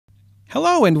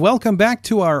Hello and welcome back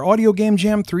to our Audiogame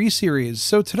Jam 3 series.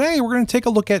 So today we're going to take a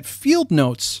look at Field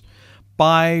Notes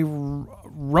by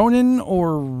Ronen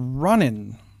or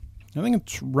Ronen. I think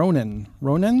it's Ronen.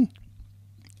 Ronen?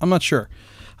 I'm not sure.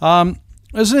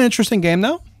 This is an interesting game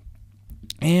though.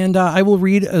 And I will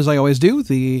read, as I always do,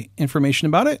 the information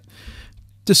about it.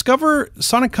 Discover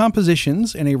sonic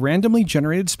compositions in a randomly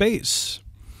generated space.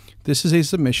 This is a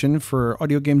submission for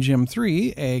Audiogame Jam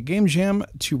 3, a game jam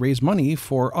to raise money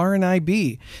for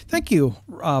RNIB. Thank you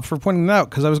for pointing that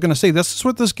out, because I was going to say this is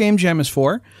what this game jam is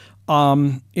for.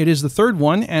 It is the third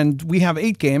one, and we have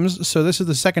 8 games, so this is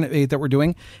the second of 8 that we're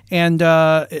doing. And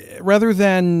rather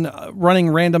than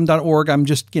running random.org, I'm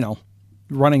just,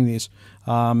 running these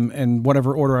in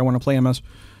whatever order I want to play them as.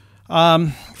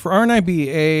 For RNIB,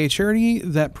 a charity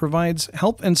that provides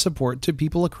help and support to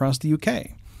people across the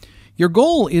UK. Your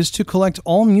goal is to collect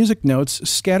all music notes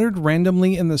scattered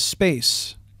randomly in the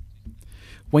space.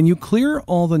 When you clear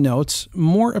all the notes,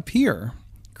 more appear,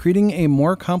 creating a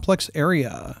more complex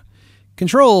area.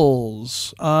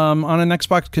 Controls. On an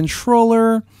Xbox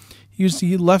controller, use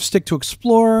the left stick to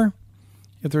explore.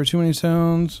 If there are too many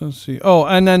sounds, let's see. Oh,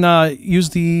 and then use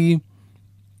the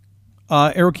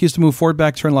arrow keys to move forward,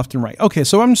 back, turn left, and right. Okay,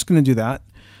 so I'm just going to do that.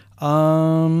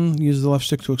 Use the left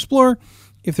stick to explore.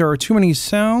 If there are too many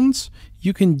sounds,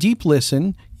 you can deep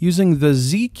listen using the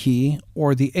Z key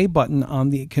or the A button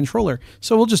on the controller.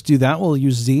 So we'll just do that. We'll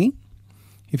use Z.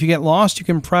 If you get lost, you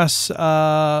can press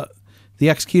the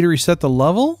X key to reset the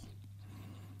level,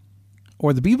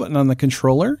 or the B button on the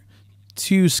controller.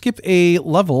 To skip a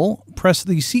level, press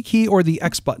the C key or the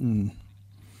X button.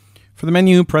 For the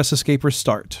menu, press Escape or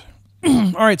Start.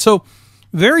 All right, so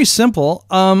very simple.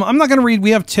 I'm not going to read. We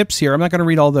have tips here. I'm not going to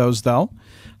read all those, though.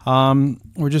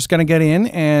 We're just going to get in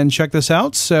and check this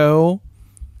out. So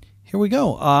here we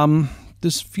go.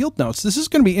 This Field Notes. This is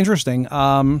going to be interesting.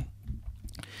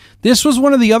 This was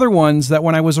one of the other ones that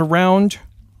when I was around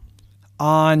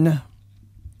on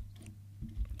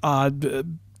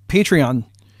Patreon,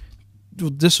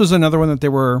 this was another one that they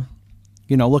were,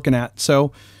 looking at.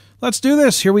 So let's do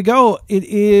this. Here we go. It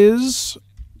is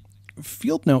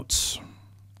Field Notes.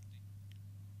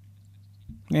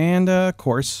 And, of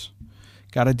course,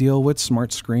 got to deal with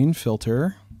smart screen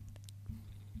filter.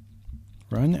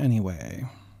 Run anyway.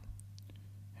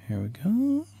 Here we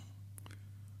go.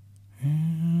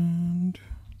 And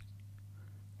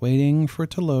waiting for it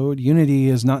to load. Unity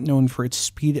is not known for its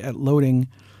speed at loading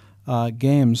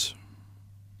games.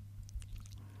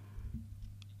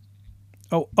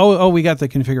 Oh, we got the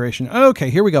configuration. Okay,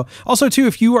 here we go. Also, too,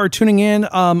 if you are tuning in,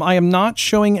 I am not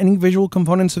showing any visual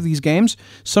components of these games.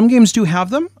 Some games do have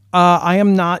them. I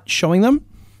am not showing them.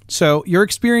 So you're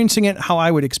experiencing it how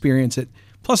I would experience it.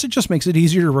 Plus, it just makes it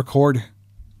easier to record.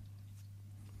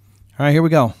 All right, here we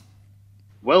go.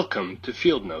 Welcome to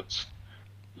Field Notes.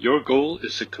 Your goal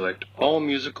is to collect all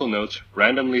musical notes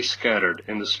randomly scattered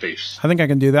in the space. I think I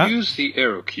can do that. Use the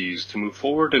arrow keys to move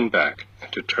forward and back,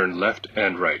 and to turn left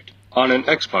and right. On an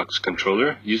Xbox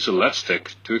controller, use the left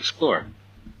stick to explore.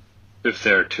 If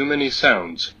there are too many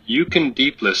sounds, you can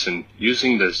deep listen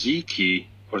using the Z key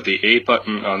or the A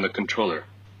button on the controller.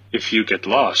 If you get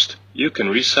lost, you can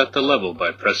reset the level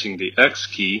by pressing the X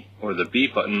key or the B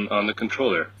button on the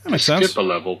controller. That makes to sense. skip a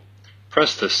level,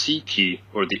 press the C key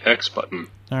or the X button.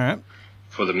 All right.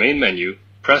 For the main menu,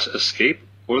 press Escape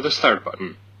or the Start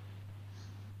button.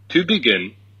 To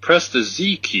begin, press the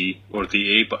Z key or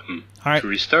the A button. All right. To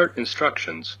restart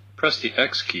instructions, press the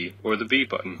X key or the B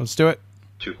button. Let's do it.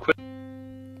 To quit.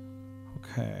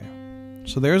 Okay.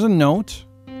 So there's a note.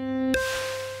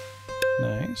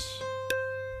 Nice.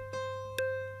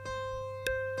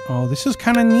 Oh, this is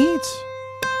kind of neat.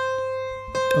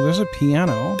 Oh, there's a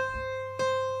piano.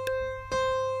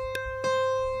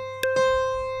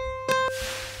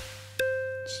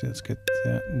 Let's get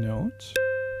that note.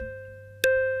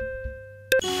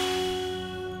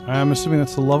 I'm assuming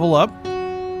that's the level up.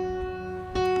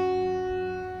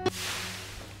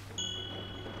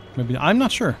 Maybe, I'm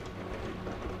not sure.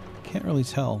 Can't really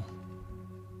tell.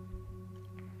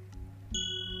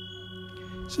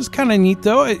 This is kind of neat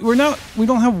though. We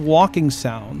don't have walking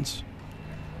sounds.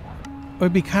 It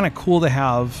would be kind of cool to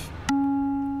have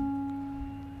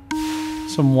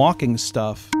some walking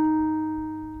stuff.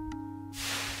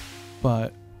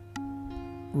 But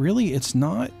really it's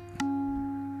not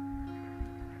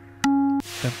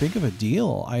that big of a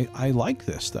deal. I like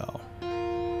this though.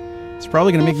 It's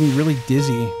probably going to make me really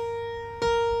dizzy.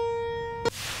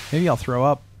 Maybe I'll throw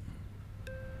up.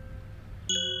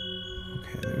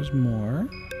 Okay, there's more.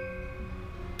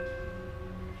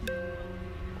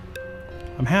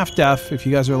 I'm half deaf. If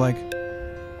you guys are like,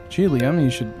 gee, Liam,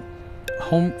 you should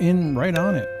home in right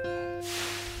on it.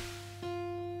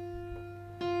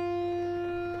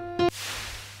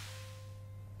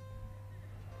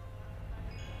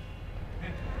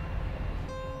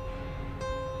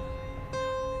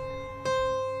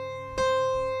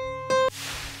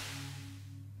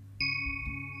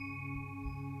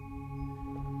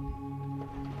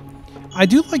 I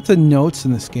do like the notes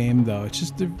in this game, though. It's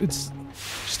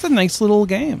just a nice little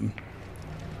game.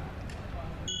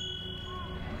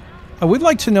 I would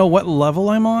like to know what level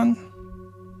I'm on.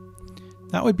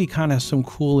 That would be kind of some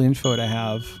cool info to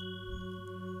have.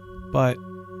 But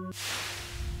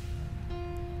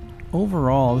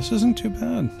overall, this isn't too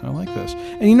bad. I like this.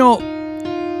 And you know,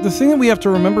 the thing that we have to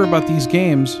remember about these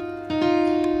games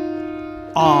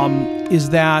is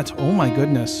that, oh my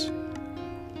goodness.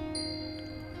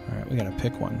 All right, we gotta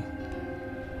pick one.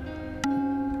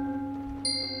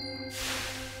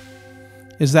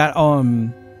 Is that,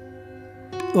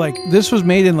 like, this was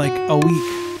made in like a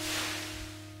week.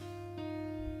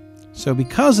 So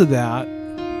because of that,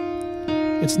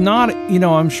 it's not, you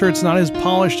know, I'm sure it's not as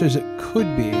polished as it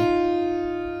could be.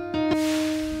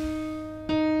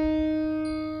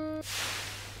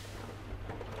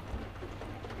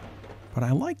 But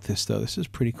I like this, though. This is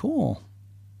pretty cool.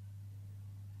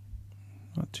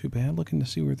 Not too bad. Looking to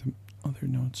see where the other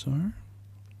notes are.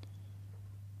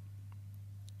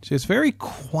 See, it's very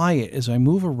quiet as I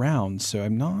move around, so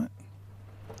I'm not...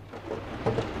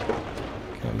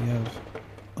 Okay, we have,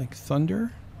 like,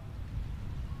 thunder.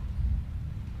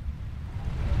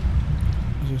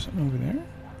 Is there something over there?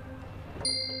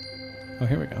 Oh,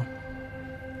 here we go.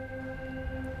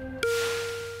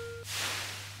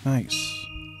 Nice.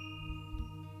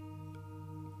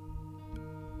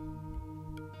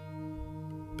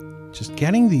 Just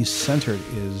getting these centered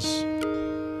is...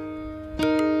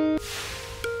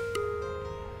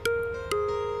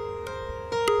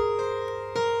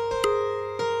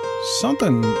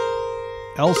 something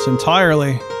else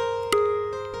entirely.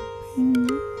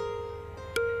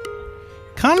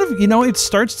 Kind of, you know, it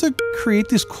starts to create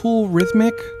this cool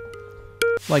rhythmic,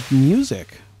 like,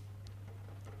 music.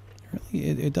 Really,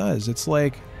 it does. It's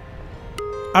like,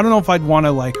 I don't know if I'd want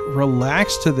to, like,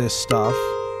 relax to this stuff,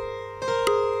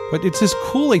 but it's this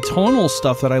cool atonal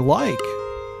stuff that I like.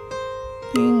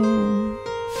 Ding.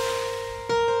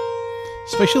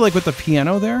 Especially, like, with the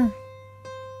piano there.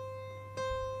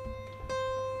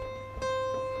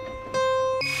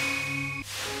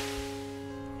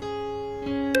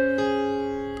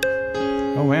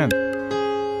 Oh, man.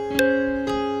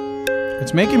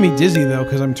 It's making me dizzy, though,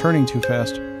 because I'm turning too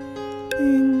fast.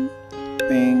 Bing,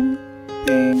 bing,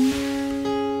 bing.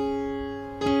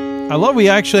 I love we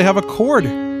actually have a chord.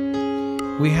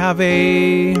 We have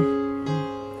a...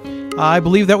 I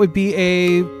believe that would be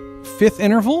a fifth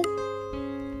interval.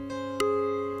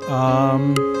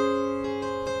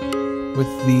 With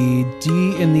the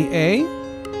D and the A.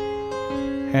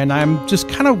 And I'm just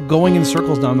kind of going in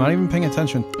circles now. I'm not even paying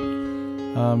attention.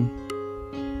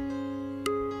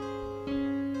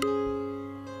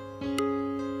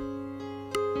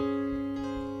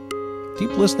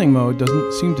 Deep listening mode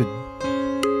doesn't seem to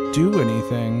do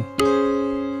anything.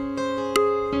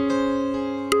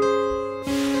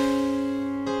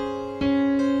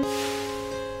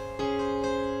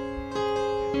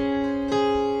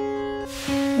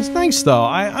 It's nice though.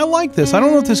 I like this. I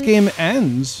don't know if this game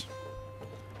ends,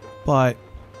 but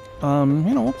you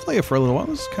know, we'll play it for a little while.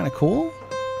 This is kind of cool.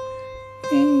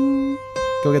 Ding.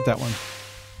 Go get that one.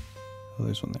 Oh,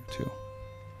 there's one there too.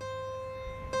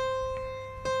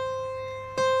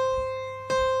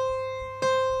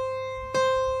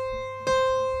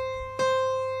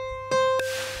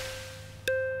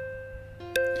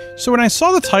 So when I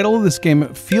saw the title of this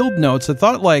game, Field Notes, I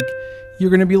thought like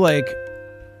you're going to be like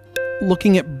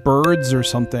looking at birds or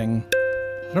something.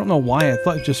 I don't know why. I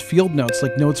thought just field notes,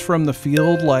 like notes from the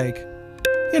field, like,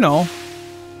 you know.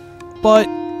 But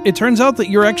it turns out that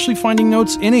you're actually finding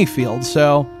notes in a field,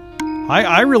 so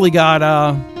I really got,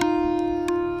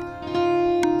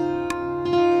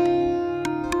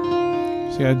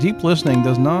 so yeah, deep listening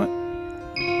does not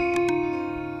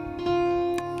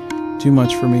do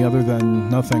much for me other than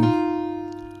nothing.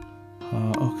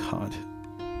 Oh, God.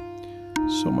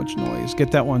 So much noise.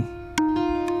 Get that one.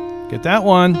 Get that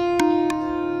one.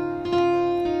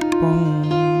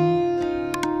 Boom.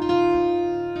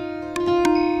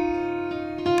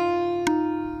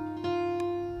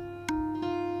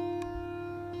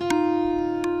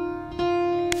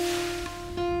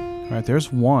 All right,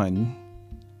 there's one.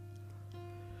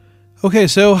 Okay,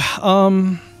 so,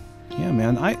 yeah,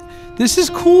 man, this is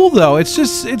cool, though. It's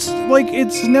just, it's like,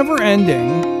 it's never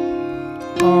ending.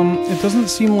 It doesn't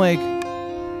seem like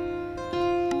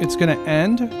it's going to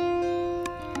end.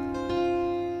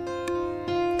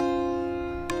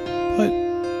 But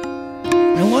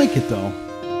I like it, though.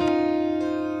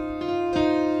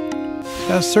 It's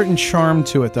got a certain charm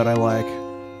to it that I like.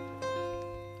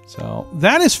 So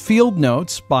that is Field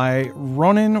Notes by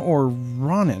Ronen or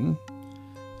Ronen.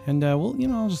 And, well, you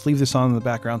know, I'll just leave this on in the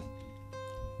background.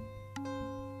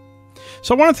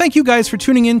 So I want to thank you guys for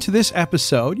tuning in to this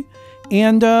episode.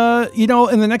 And, you know,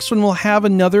 in the next one, we'll have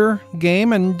another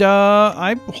game, and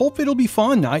I hope it'll be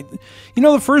fun. You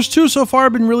know, the first two so far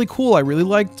have been really cool. I really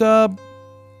liked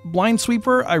Blind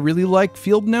Sweeper. I really liked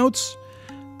Field Notes.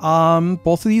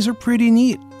 Both of these are pretty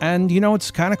neat. And, you know,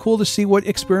 it's kind of cool to see what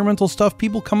experimental stuff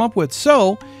people come up with.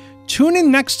 So tune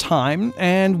in next time,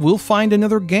 and we'll find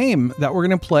another game that we're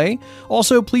going to play.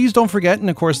 Also, please don't forget, and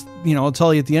of course, you know, I'll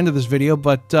tell you at the end of this video,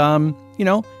 but, you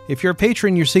know, if you're a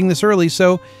patron, you're seeing this early,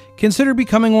 so consider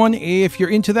becoming one if you're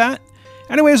into that.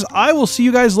 Anyways, I will see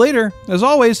you guys later. As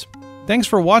always, thanks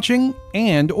for watching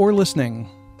and or listening.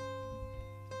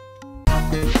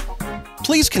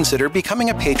 Please consider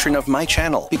becoming a patron of my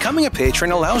channel. Becoming a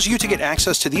patron allows you to get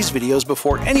access to these videos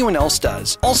before anyone else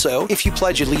does. Also, if you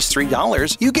pledge at least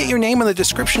 $3, you get your name in the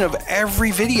description of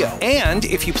every video. And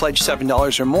if you pledge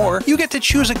 $7 or more, you get to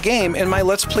choose a game in my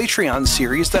Let's Patreon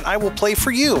series that I will play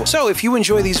for you. So if you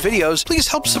enjoy these videos, please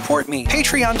help support me.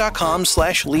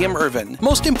 Patreon.com/Liam Irvin.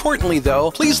 Most importantly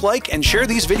though, please like and share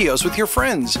these videos with your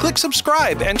friends. Click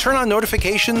subscribe and turn on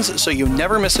notifications so you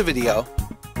never miss a video.